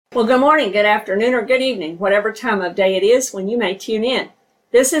Well, good morning, good afternoon, or good evening, whatever time of day it is when you may tune in.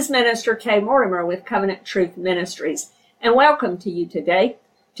 This is Minister Kay Mortimer with Covenant Truth Ministries, and welcome to you today.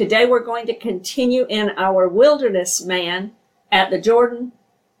 Today we're going to continue in our Wilderness Man at the Jordan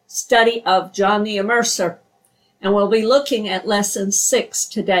study of John the Immerser, and we'll be looking at Lesson 6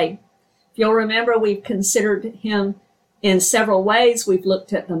 today. If you'll remember, we've considered him in several ways. We've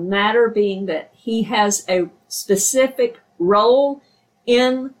looked at the matter being that he has a specific role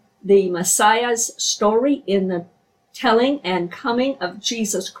in the Messiah's story, in the telling and coming of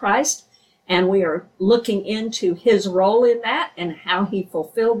Jesus Christ. And we are looking into his role in that and how he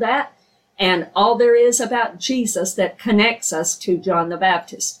fulfilled that and all there is about Jesus that connects us to John the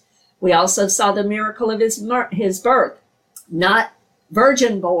Baptist. We also saw the miracle of his birth, not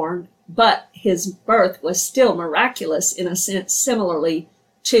virgin born, but his birth was still miraculous in a sense, similarly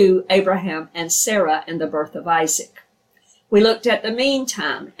to Abraham and Sarah and the birth of Isaac. We looked at the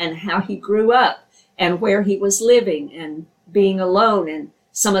meantime and how he grew up and where he was living and being alone and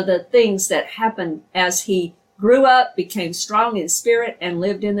some of the things that happened as he grew up, became strong in spirit, and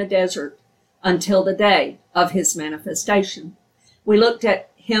lived in the desert until the day of his manifestation. We looked at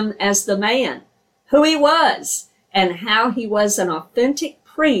him as the man, who he was, and how he was an authentic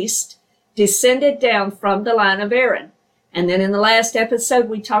priest descended down from the line of Aaron. And then in the last episode,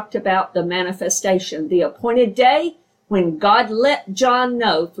 we talked about the manifestation, the appointed day, when God let John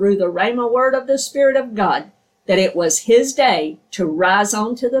know through the Rhema word of the Spirit of God that it was his day to rise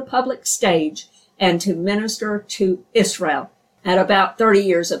onto the public stage and to minister to Israel at about 30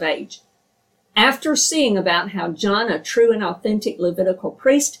 years of age. After seeing about how John, a true and authentic Levitical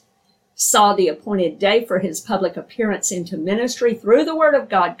priest, saw the appointed day for his public appearance into ministry through the word of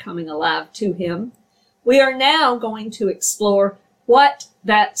God coming alive to him, we are now going to explore what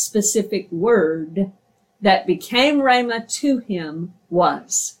that specific word that became Rhema to him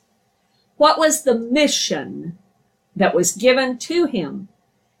was. What was the mission that was given to him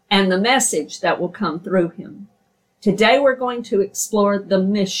and the message that will come through him? Today we're going to explore the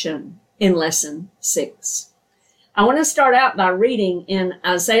mission in Lesson 6. I want to start out by reading in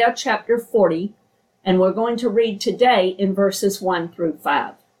Isaiah chapter 40, and we're going to read today in verses 1 through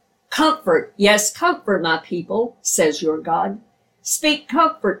 5. Comfort, yes, comfort my people, says your God. Speak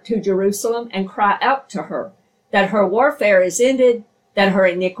comfort to Jerusalem and cry out to her that her warfare is ended, that her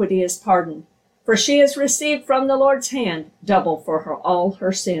iniquity is pardoned. For she has received from the Lord's hand double for her all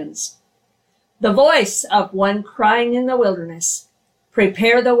her sins. The voice of one crying in the wilderness,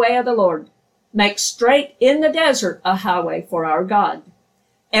 prepare the way of the Lord. Make straight in the desert a highway for our God.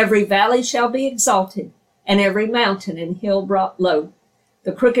 Every valley shall be exalted, and every mountain and hill brought low.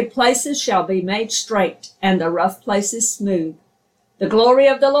 The crooked places shall be made straight, and the rough places smooth. The glory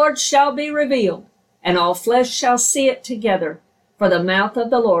of the Lord shall be revealed, and all flesh shall see it together, for the mouth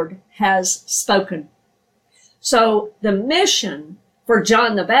of the Lord has spoken. So the mission for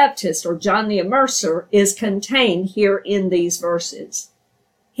John the Baptist, or John the Immerser, is contained here in these verses.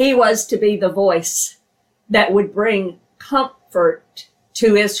 He was to be the voice that would bring comfort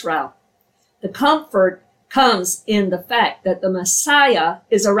to Israel. The comfort comes in the fact that the Messiah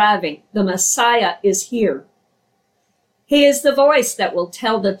is arriving. The Messiah is here. He is the voice that will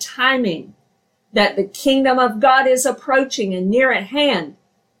tell the timing that the kingdom of God is approaching and near at hand.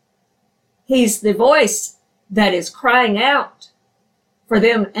 He's the voice that is crying out for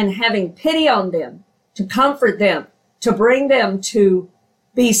them and having pity on them, to comfort them, to bring them to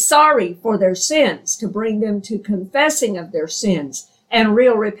be sorry for their sins, to bring them to confessing of their sins and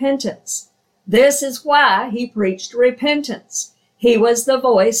real repentance. This is why he preached repentance. He was the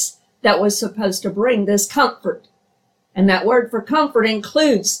voice that was supposed to bring this comfort. And that word for comfort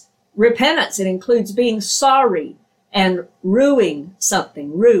includes repentance. It includes being sorry and ruing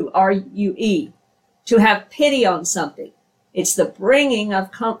something, rue, R-U-E, to have pity on something. It's the bringing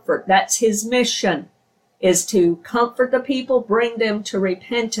of comfort. That's his mission, is to comfort the people, bring them to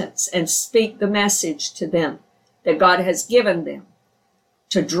repentance, and speak the message to them that God has given them,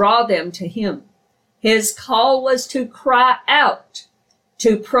 to draw them to him. His call was to cry out,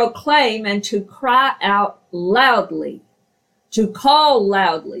 to proclaim and to cry out loudly, to call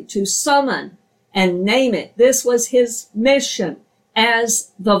loudly, to summon and name it. This was his mission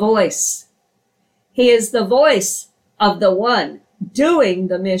as the voice. He is the voice of the one doing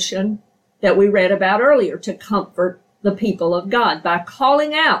the mission that we read about earlier, to comfort the people of God by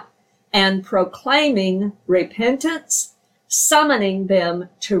calling out and proclaiming repentance, summoning them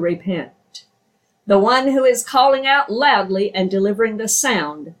to repent. The one who is calling out loudly and delivering the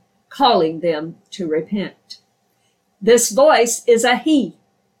sound, calling them to repent. This voice is a he.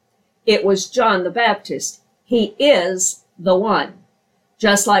 It was John the Baptist. He is the one.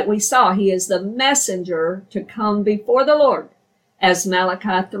 Just like we saw, he is the messenger to come before the Lord, as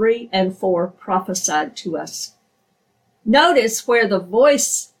Malachi 3 and 4 prophesied to us. Notice where the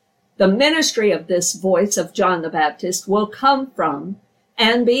voice, the ministry of this voice of John the Baptist will come from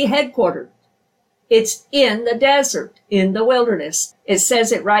and be headquartered. It's in the desert, in the wilderness. It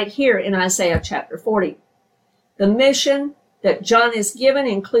says it right here in Isaiah chapter 40. The mission that John is given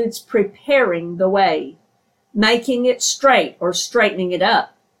includes preparing the way, making it straight or straightening it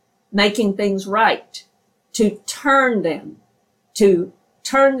up, making things right, to turn them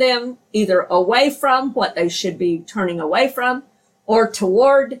either away from what they should be turning away from or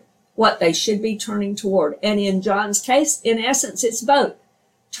toward what they should be turning toward. And in John's case, in essence, it's both.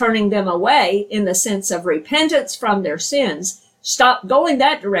 Turning them away in the sense of repentance from their sins. Stop going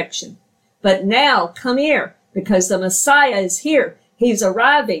that direction. But now come here, because the Messiah is here. He's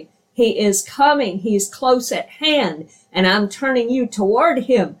arriving. He is coming. He's close at hand. And I'm turning you toward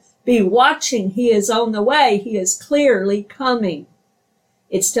him. Be watching. He is on the way. He is clearly coming.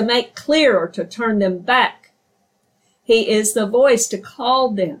 It's to make clear or to turn them back. He is the voice to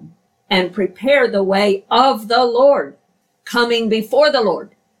call them and prepare the way of the Lord, coming before the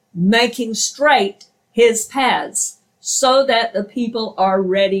Lord, making straight his paths so that the people are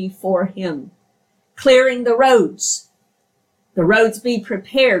ready for him, clearing the roads be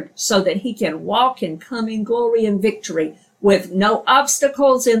prepared so that he can walk and come in glory and victory with no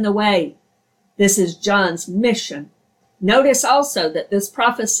obstacles in the way. This is John's mission. Notice also that this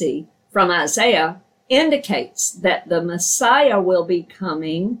prophecy from Isaiah indicates that the Messiah will be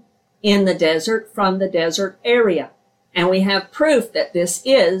coming in the desert from the desert area. And we have proof that this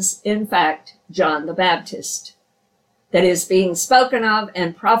is, in fact, John the Baptist that is being spoken of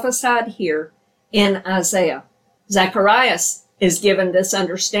and prophesied here in Isaiah. Zacharias is given this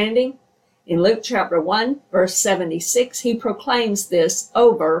understanding. In Luke chapter 1, verse 76, he proclaims this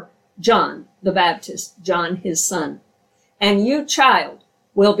over John the Baptist, John his son. And you, child,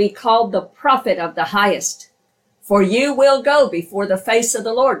 will be called the prophet of the highest, for you will go before the face of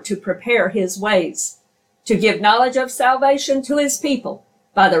the Lord to prepare his ways, to give knowledge of salvation to his people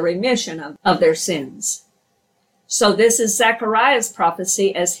by the remission of their sins. So this is Zechariah's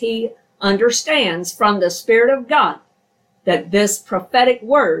prophecy as he understands from the Spirit of God that this prophetic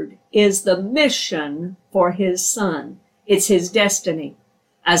word is the mission for his son. It's his destiny.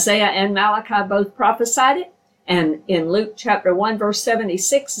 Isaiah and Malachi both prophesied it. And in Luke chapter 1, verse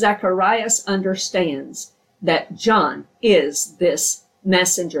 76, Zacharias understands that John is this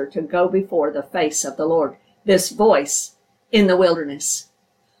messenger to go before the face of the Lord, this voice in the wilderness.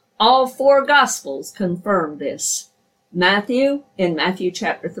 All four Gospels confirm this. Matthew, in Matthew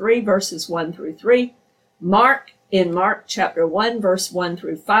chapter 3, verses 1 through 3. Mark, in Mark chapter 1, verse 1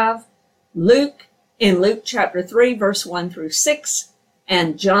 through 5. Luke, in Luke chapter 3, verse 1 through 6.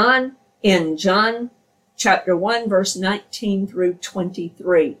 And John, in John chapter 1, verse 19 through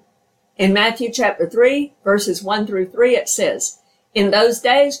 23. In Matthew chapter 3, verses 1 through 3, it says, In those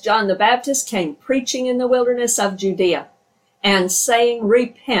days John the Baptist came preaching in the wilderness of Judea, and saying,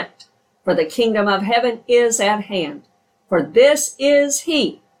 Repent, for the kingdom of heaven is at hand. For this is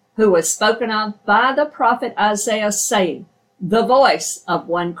he who was spoken of by the prophet Isaiah, saying, The voice of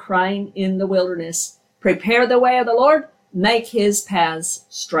one crying in the wilderness, Prepare the way of the Lord, make his paths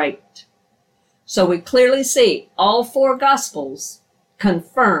straight. So we clearly see all four Gospels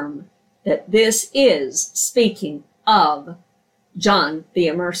confirm that this is speaking of John the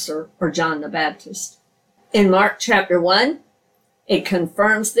Immerser, or John the Baptist. In Mark chapter 1, it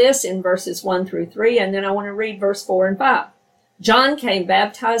confirms this in verses 1 through 3, and then I want to read verse 4 and 5. John came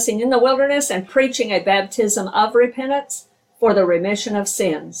baptizing in the wilderness and preaching a baptism of repentance for the remission of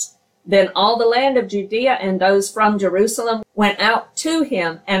sins. Then all the land of Judea and those from Jerusalem went out to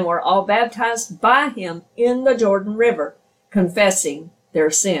him and were all baptized by him in the Jordan River, confessing their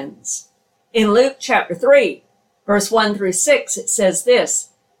sins. In Luke chapter 3, verse 1 through 6, it says this,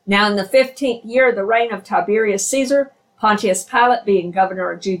 Now in the 15th year of the reign of Tiberius Caesar, Pontius Pilate being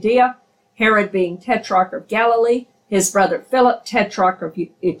governor of Judea, Herod being tetrarch of Galilee, his brother Philip tetrarch of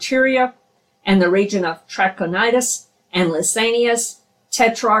Iturea, and the region of Trachonitis, and Lysanias,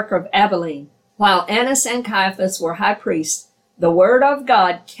 tetrarch of Abilene. While Annas and Caiaphas were high priests, the word of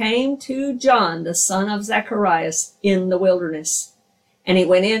God came to John, the son of Zacharias, in the wilderness. And he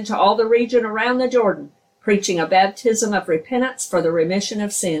went into all the region around the Jordan, preaching a baptism of repentance for the remission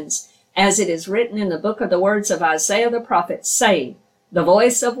of sins, as it is written in the book of the words of Isaiah the prophet, saying, The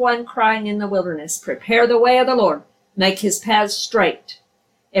voice of one crying in the wilderness, Prepare the way of the Lord, make his paths straight.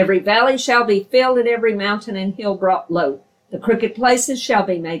 Every valley shall be filled, and every mountain and hill brought low. The crooked places shall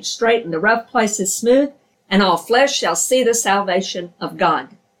be made straight, and the rough places smooth, and all flesh shall see the salvation of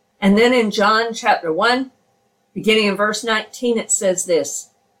God. And then in John chapter 1, beginning in verse 19, it says this,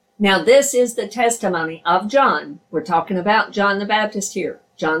 Now this is the testimony of John. We're talking about John the Baptist here.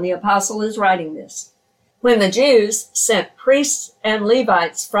 John the Apostle is writing this. When the Jews sent priests and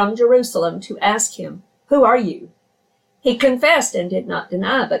Levites from Jerusalem to ask him, Who are you? He confessed and did not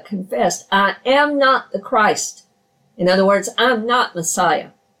deny, but confessed, I am not the Christ. In other words, I'm not Messiah.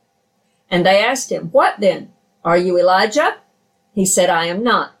 And they asked him, What then? Are you Elijah? He said, I am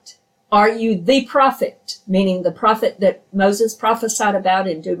not. Are you the prophet? Meaning the prophet that Moses prophesied about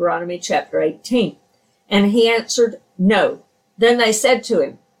in Deuteronomy chapter 18. And he answered, No. Then they said to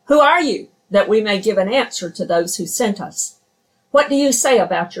him, Who are you, that we may give an answer to those who sent us? What do you say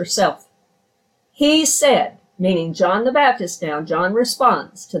about yourself? He said, meaning John the Baptist now, John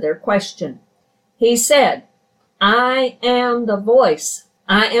responds to their question. He said, I am the voice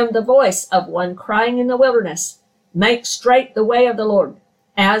of one crying in the wilderness, Make straight the way of the Lord,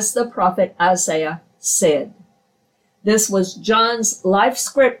 as the prophet Isaiah said. This was John's life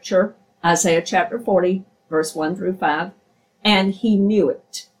scripture, Isaiah chapter 40, verse 1 through 5, and he knew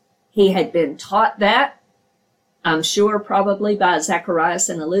it. He had been taught that, I'm sure probably by Zacharias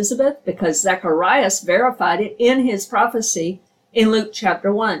and Elizabeth, because Zacharias verified it in his prophecy in Luke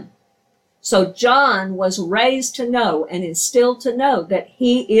chapter 1. So John was raised to know and is still to know that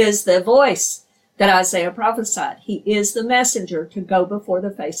he is the voice that Isaiah prophesied. He is the messenger to go before the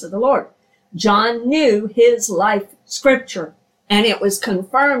face of the Lord. John knew his life scripture, and it was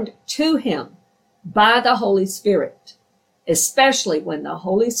confirmed to him by the Holy Spirit, especially when the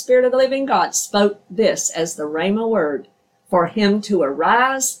Holy Spirit of the living God spoke this as the Rhema word for him to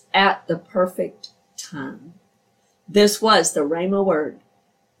arise at the perfect time. This was the Rhema word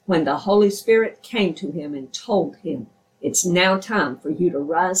when the Holy Spirit came to him and told him, it's now time for you to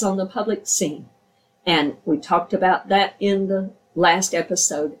rise on the public scene. And we talked about that in the last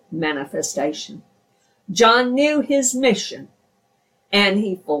episode, manifestation. John knew his mission, and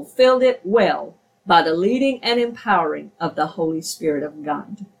he fulfilled it well by the leading and empowering of the Holy Spirit of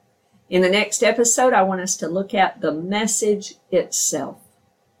God. In the next episode, I want us to look at the message itself.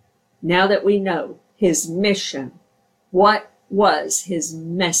 Now that we know his mission, what was his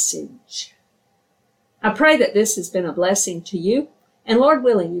message? I pray that this has been a blessing to you, and Lord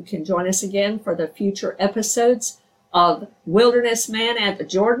willing, you can join us again for the future episodes of Wilderness Man at the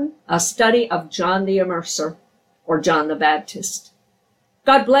Jordan, a study of John the Immerser, or John the Baptist.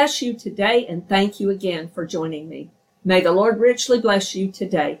 God bless you today, and thank you again for joining me. May the Lord richly bless you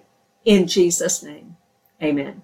today. In Jesus' name, amen.